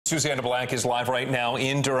Susanna Black is live right now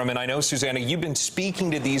in Durham, and I know, Susanna, you've been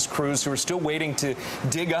speaking to these crews who are still waiting to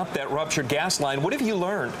dig up that ruptured gas line. What have you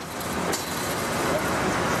learned?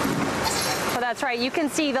 That's right. You can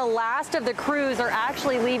see the last of the crews are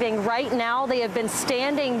actually leaving right now. They have been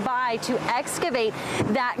standing by to excavate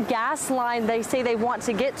that gas line. They say they want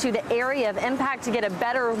to get to the area of impact to get a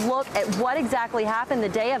better look at what exactly happened the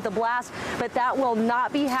day of the blast, but that will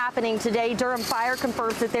not be happening today. Durham Fire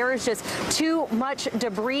confirms that there is just too much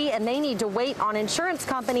debris and they need to wait on insurance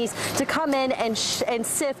companies to come in and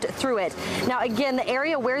sift through it. Now, again, the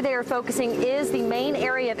area where they are focusing is the main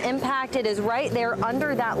area of impact. It is right there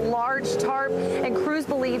under that large tarp. And crews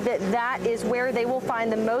believe that that is where they will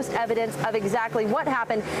find the most evidence of exactly what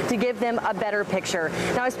happened to give them a better picture.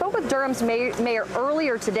 Now, I spoke with Durham's mayor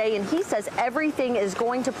earlier today, and he says everything is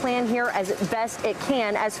going to plan here as best it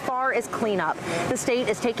can as far as cleanup. The state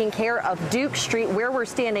is taking care of Duke Street, where we're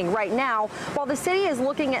standing right now, while the city is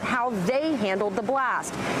looking at how they handled the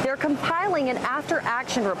blast. They're compiling an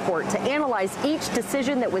after-action report to analyze each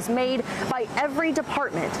decision that was made by every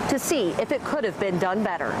department to see if it could have been done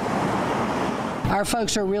better. Our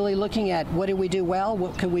folks are really looking at what did we do well,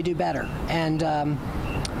 what could we do better, and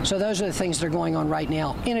so those are the things that are going on right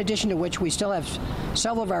now. In addition to which, we still have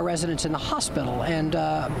several of our residents in the hospital, and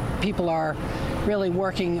people are really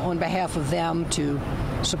working on behalf of them to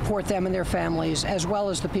support them and their families, as well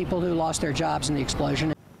as the people who lost their jobs in the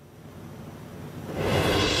explosion.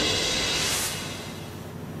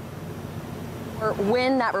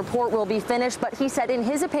 When that report will be finished, but he said in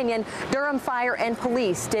his opinion, Durham Fire and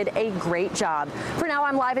Police did a great job. For now,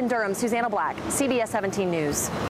 I'm live in Durham. Susanna Black, CBS 17 News.